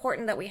really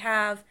important that we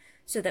have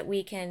so that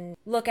we can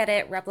look at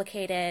it,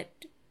 replicate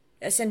it,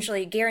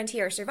 essentially guarantee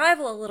our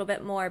survival a little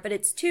bit more, but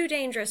it's too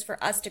dangerous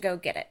for us to go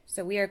get it.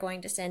 So we are going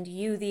to send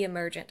you, the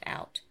emergent,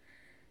 out.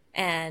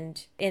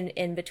 And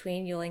in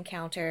between, you'll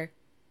encounter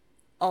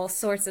all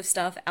sorts of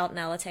stuff out in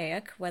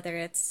Alataic, whether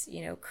it's,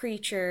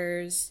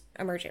 creatures,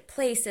 emergent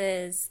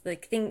places,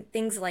 like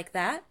things like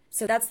that.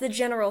 So that's the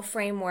general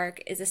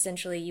framework, is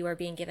essentially you are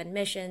being given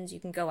missions, you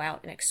can go out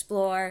and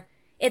explore.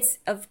 It's,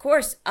 of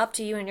course, up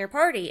to you and your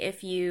party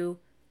if you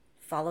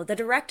follow the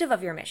directive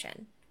of your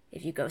mission,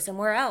 if you go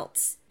somewhere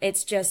else.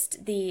 It's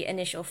just the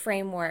initial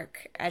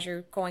framework as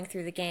you're going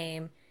through the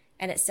game,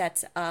 and it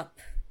sets up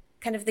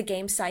kind of the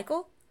game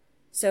cycle.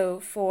 So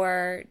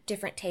for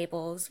different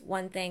tables,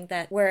 one thing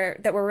that we're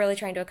really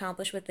trying to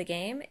accomplish with the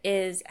game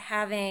is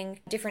having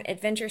different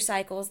adventure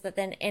cycles that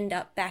then end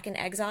up back in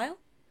exile,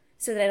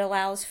 so that it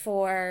allows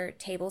for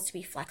tables to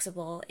be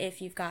flexible.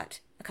 If you've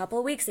got a couple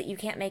of weeks that you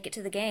can't make it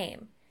to the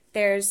game,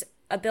 there's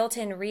a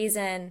built-in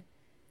reason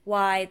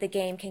why the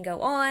game can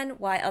go on,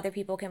 why other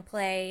people can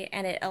play,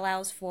 and it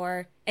allows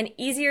for an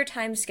easier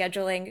time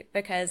scheduling,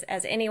 because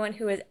as anyone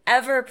who has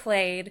ever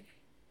played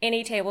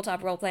any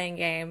tabletop role-playing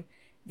game,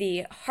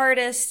 the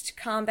hardest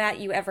combat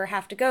you ever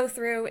have to go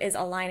through is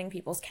aligning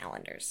people's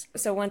calendars.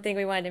 So one thing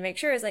we wanted to make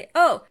sure is like,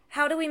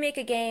 how do we make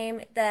a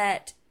game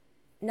that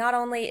not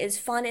only is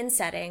fun in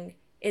setting,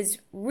 is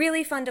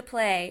really fun to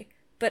play,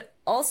 but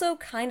also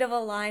kind of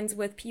aligns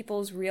with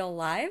people's real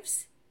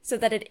lives, so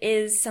that it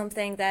is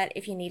something that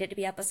if you need it to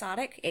be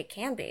episodic, it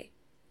can be.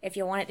 If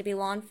you want it to be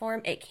long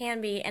form, it can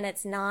be, and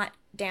it's not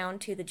down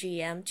to the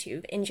GM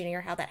to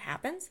engineer how that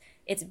happens.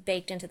 It's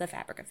baked into the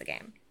fabric of the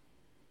game.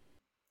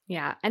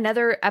 Yeah.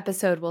 Another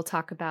episode we'll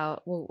talk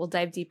about, we'll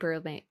dive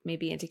deeper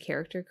maybe into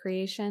character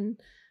creation,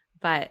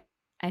 but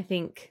I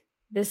think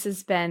this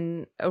has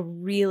been a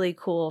really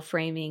cool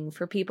framing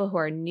for people who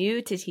are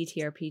new to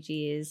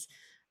TTRPGs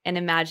and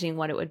imagining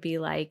what it would be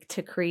like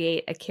to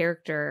create a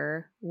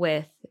character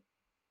with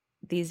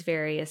these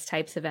various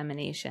types of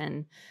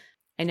emanation.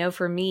 I know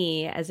for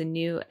me as a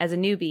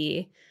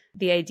newbie,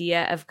 the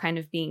idea of kind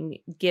of being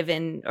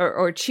given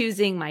or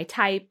choosing my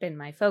type and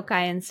my foci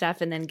and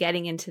stuff, and then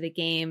getting into the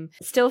game,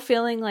 still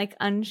feeling like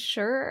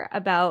unsure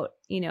about,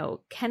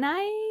 can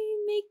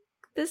I make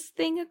this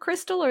thing a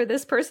crystal or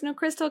this person a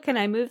crystal? Can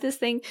I move this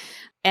thing?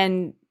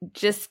 And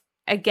just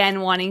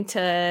again, wanting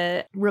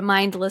to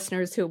remind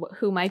listeners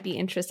who might be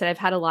interested. I've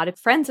had a lot of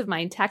friends of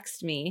mine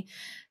text me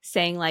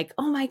saying like,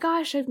 oh my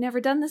gosh, I've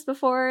never done this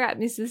before.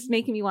 This is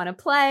making me want to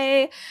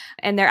play.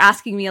 And they're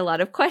asking me a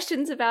lot of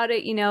questions about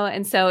it,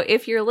 And so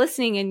if you're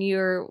listening and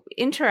you're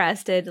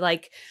interested,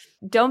 like,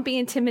 don't be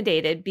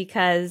intimidated,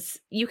 because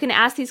you can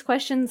ask these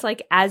questions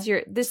like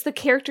the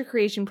character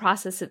creation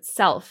process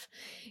itself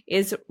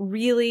is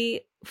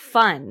really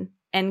fun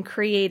and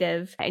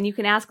creative, and you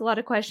can ask a lot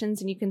of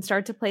questions and you can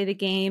start to play the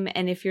game.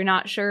 And if you're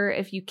not sure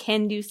if you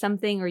can do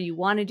something or you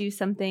want to do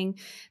something,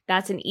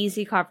 that's an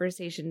easy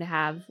conversation to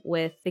have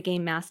with the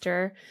game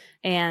master.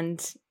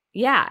 And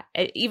yeah,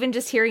 even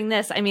just hearing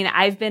this, I mean,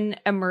 I've been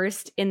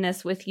immersed in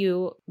this with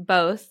you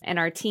both and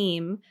our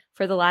team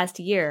for the last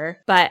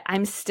year, but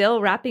I'm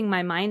still wrapping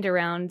my mind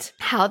around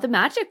how the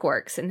magic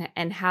works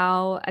and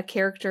how a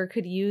character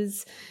could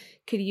use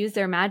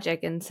their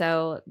magic. And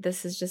so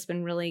this has just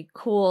been really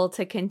cool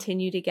to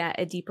continue to get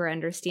a deeper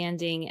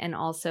understanding, and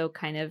also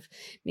kind of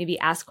maybe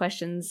ask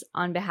questions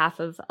on behalf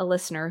of a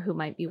listener who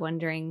might be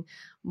wondering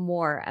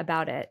more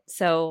about it.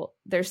 So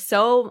there's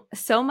so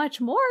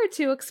much more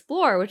to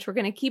explore, which we're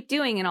going to keep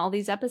doing in all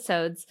these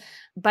episodes.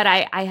 But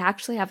I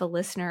actually have a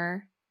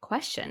listener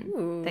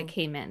question that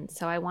came in.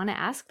 So I want to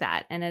ask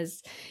that. And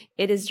as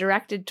it is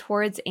directed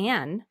towards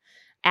Anne,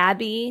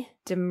 Abby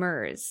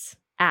Demers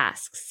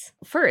asks,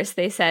 first,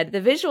 they said, the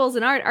visuals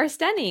and art are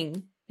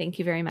stunning. Thank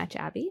you very much,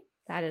 Abby.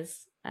 That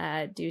is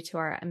due to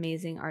our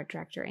amazing art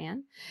director,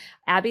 Anne.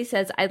 Abby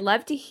says, I'd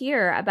love to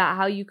hear about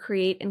how you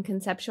create and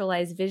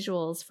conceptualize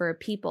visuals for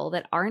people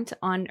that aren't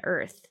on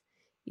Earth,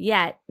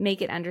 yet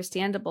make it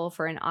understandable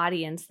for an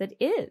audience that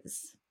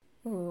is.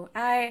 Ooh,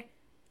 I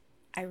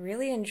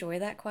really enjoy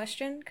that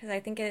question, because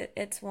I think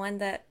it's one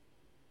that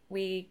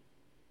we,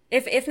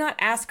 if not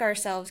ask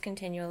ourselves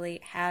continually,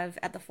 have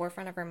at the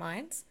forefront of our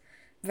minds.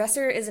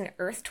 Vesser is an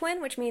Earth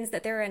twin, which means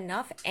that there are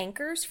enough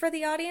anchors for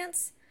the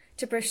audience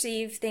to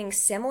perceive things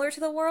similar to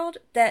the world,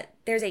 that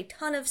there's a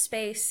ton of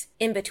space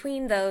in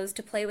between those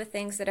to play with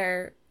things that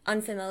are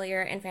unfamiliar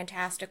and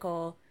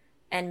fantastical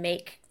and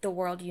make the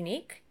world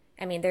unique.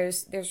 I mean,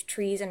 there's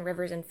trees and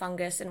rivers and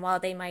fungus, and while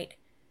they might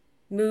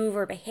move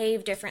or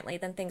behave differently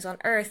than things on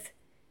Earth,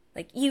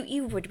 like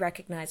you would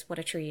recognize what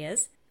a tree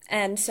is.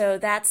 And so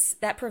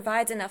that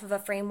provides enough of a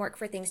framework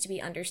for things to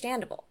be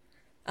understandable.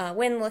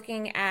 When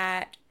looking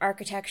at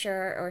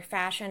architecture or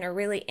fashion or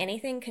really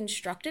anything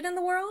constructed in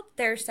the world,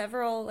 there are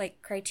several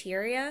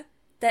criteria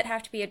that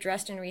have to be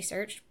addressed and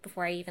researched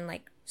before I even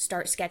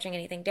start sketching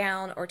anything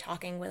down or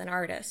talking with an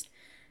artist.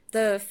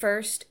 The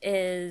first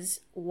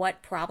is,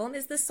 what problem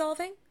is this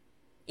solving?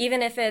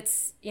 Even if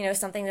it's,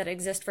 something that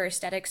exists for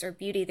aesthetics or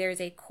beauty,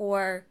 there's a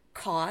core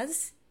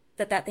cause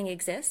that thing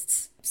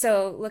exists.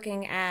 So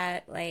looking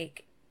at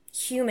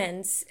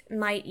humans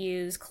might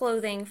use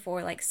clothing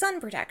for sun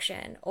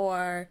protection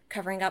or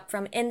covering up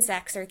from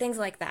insects or things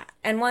like that.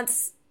 And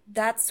once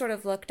that's sort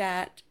of looked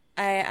at,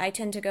 I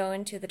tend to go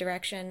into the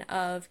direction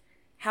of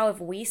how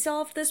have we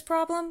solved this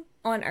problem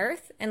on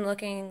Earth, and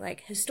looking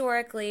like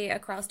historically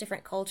across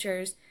different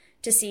cultures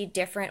to see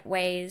different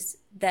ways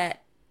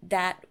that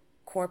that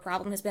core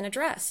problem has been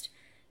addressed.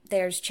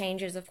 There's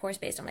changes, of course,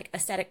 based on like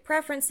aesthetic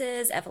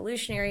preferences,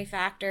 evolutionary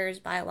factors,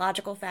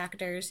 biological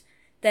factors,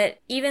 that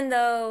even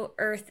though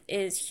Earth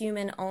is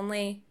human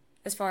only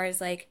as far as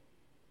like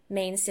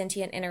main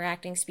sentient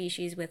interacting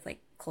species with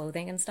like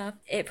clothing and stuff,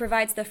 it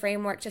provides the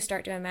framework to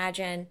start to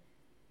imagine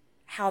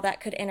how that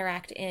could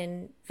interact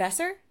in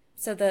Vesser.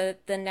 So the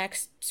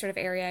next sort of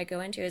area I go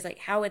into is like,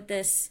 how would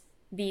this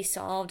be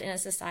solved in a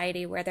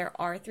society where there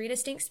are 3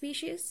 distinct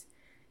species?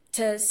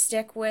 To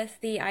stick with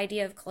the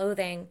idea of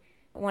clothing,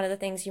 one of the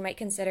things you might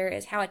consider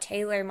is how a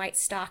tailor might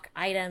stock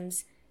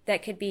items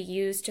that could be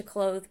used to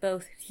clothe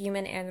both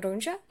human and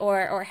runja,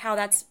 or how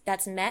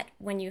that's met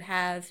when you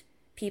have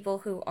people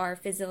who are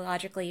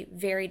physiologically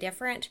very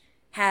different,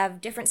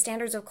 have different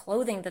standards of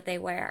clothing that they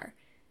wear,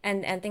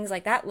 and things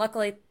like that.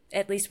 Luckily,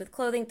 at least with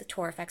clothing, the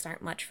Tor effects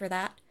aren't much for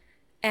that.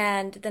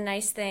 And the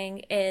nice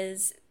thing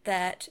is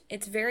that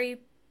it's very,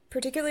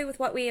 particularly with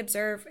what we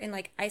observe in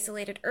like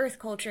isolated Earth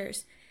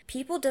cultures,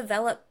 people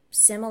develop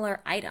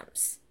similar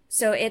items.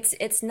 So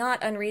it's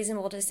not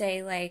unreasonable to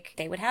say like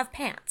they would have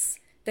pants,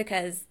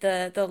 because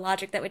the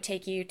logic that would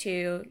take you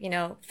to, you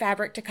know,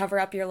 fabric to cover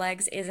up your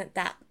legs isn't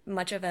that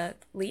much of a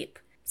leap.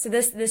 So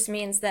this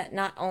means that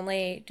not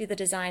only do the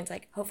designs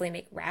like hopefully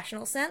make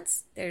rational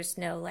sense, there's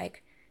no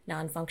like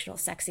non-functional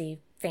sexy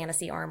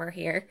fantasy armor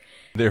here.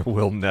 There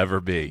will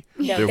never be.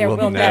 No, there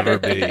will never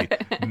be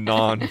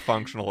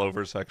non-functional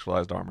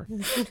over-sexualized armor.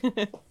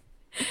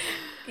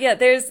 Yeah,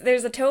 there's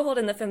a toehold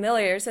in the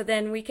familiar, so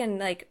then we can,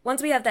 like,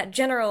 once we have that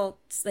general,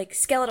 like,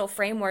 skeletal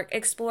framework,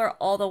 explore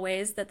all the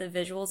ways that the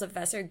visuals of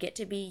Vesser get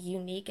to be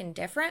unique and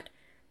different,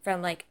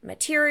 from, like,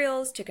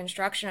 materials to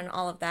construction and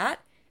all of that,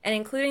 and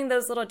including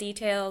those little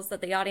details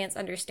that the audience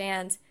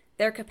understands.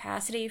 Their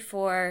capacity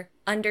for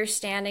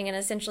understanding and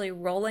essentially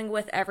rolling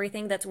with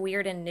everything that's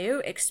weird and new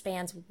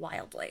expands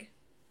wildly.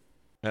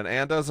 And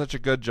Anne does such a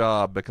good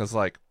job because,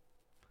 like,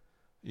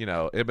 you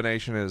know,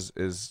 Ibnation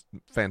is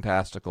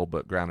fantastical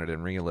but grounded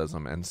in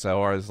realism, and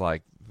so are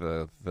like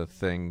the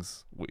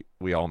things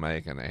we all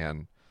make, and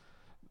Anne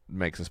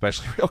makes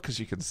especially real because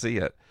you can see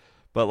it.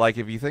 But like,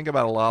 if you think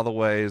about a lot of the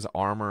ways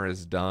armor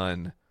is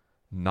done,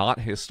 not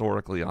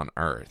historically on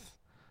Earth,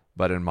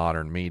 but in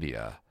modern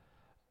media,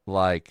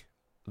 like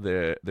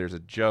there's a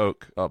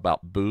joke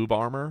about boob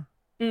armor.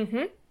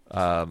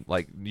 Mm-hmm.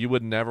 Like, you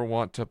would never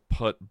want to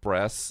put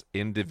breasts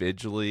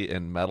individually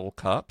in metal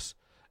cups.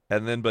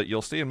 And then, but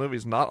you'll see in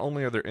movies, not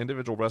only are there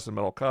individual breasts in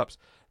metal cups,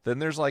 then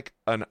there's like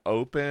an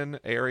open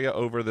area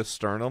over the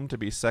sternum to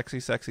be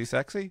sexy, sexy,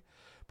 sexy.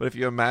 But if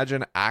you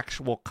imagine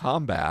actual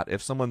combat,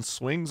 if someone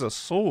swings a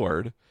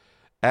sword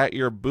at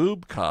your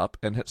boob cup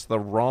and hits the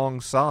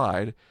wrong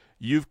side,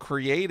 you've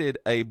created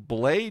a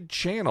blade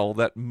channel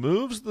that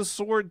moves the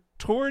sword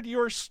toward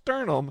your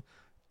sternum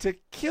to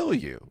kill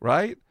you,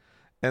 right?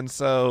 And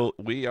so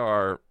we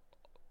are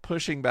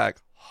pushing back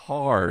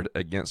hard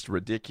against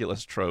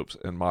ridiculous tropes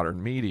in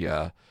modern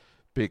media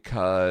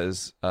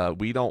because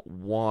we don't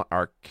want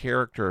our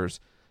characters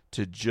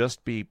to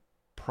just be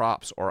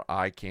props or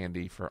eye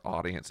candy for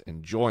audience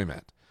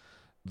enjoyment.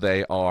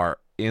 They are,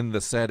 in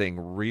the setting,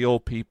 real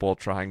people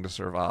trying to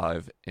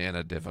survive in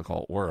a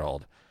difficult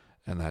world,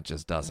 and that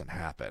just doesn't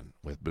happen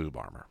with boob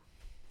armor.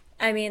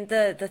 I mean,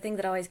 the thing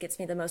that always gets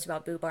me the most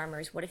about boob armor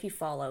is, what if you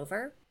fall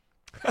over?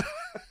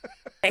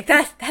 Like,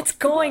 that's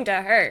going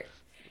to hurt.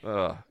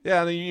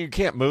 Yeah, and you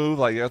can't move.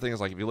 Like, the other thing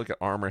is, like, if you look at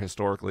armor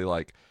historically,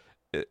 like,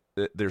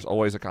 there's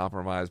always a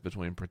compromise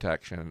between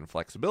protection and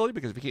flexibility,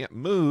 because if you can't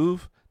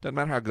move, doesn't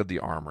matter how good the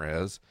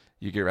armor is,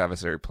 you give your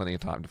adversary plenty of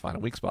time to find a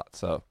weak spot.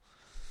 So,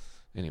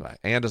 anyway,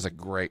 Anne does a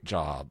great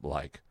job,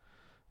 like,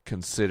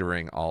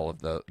 considering all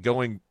of the,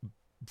 going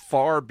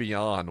far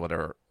beyond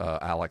whatever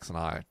Alex and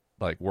I,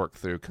 like, work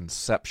through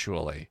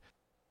conceptually.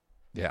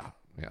 Yeah.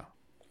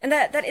 And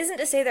that isn't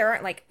to say there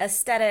aren't like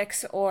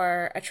aesthetics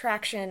or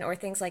attraction or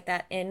things like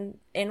that in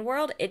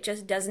world. It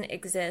just doesn't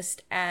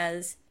exist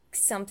as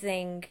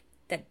something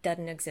that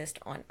doesn't exist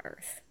on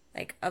Earth.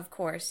 Like, of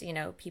course, you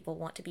know, people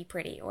want to be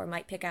pretty or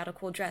might pick out a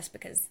cool dress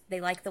because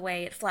they like the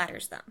way it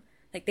flatters them.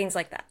 Like, things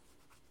like that.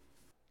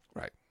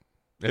 Right.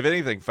 If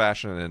anything,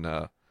 fashion in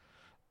the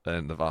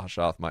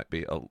Vahashath might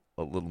be a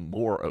little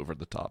more over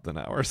the top than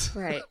ours.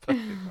 Right.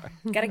 Anyway.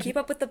 Got to keep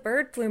up with the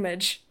bird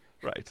plumage.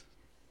 Right.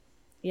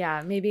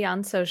 Yeah, maybe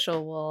on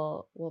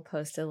social we'll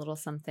post a little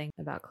something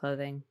about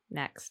clothing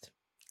next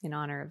in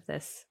honor of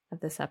this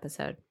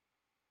episode.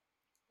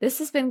 This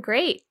has been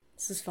great.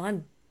 This is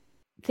fun.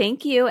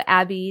 Thank you,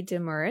 Abby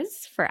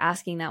Demers, for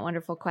asking that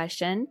wonderful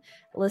question.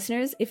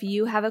 Listeners, if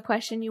you have a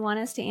question you want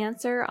us to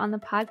answer on the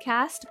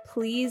podcast,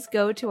 please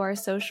go to our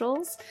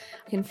socials.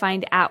 You can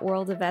find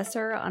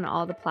 @WorldofVesser on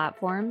all the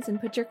platforms and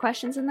put your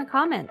questions in the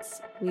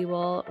comments. We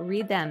will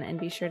read them and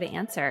be sure to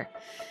answer.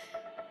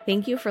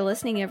 Thank you for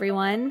listening,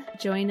 everyone.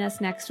 Join us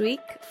next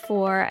week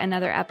for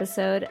another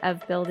episode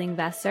of Building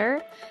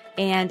Vesser.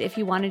 And if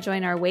you want to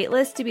join our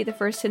waitlist to be the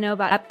first to know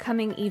about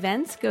upcoming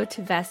events, go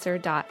to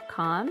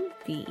vesser.com,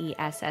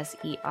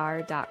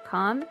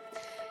 Vesser.com.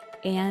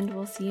 And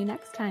we'll see you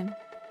next time.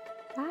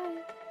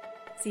 Bye.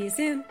 See you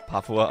soon.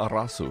 Papua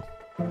Arasu.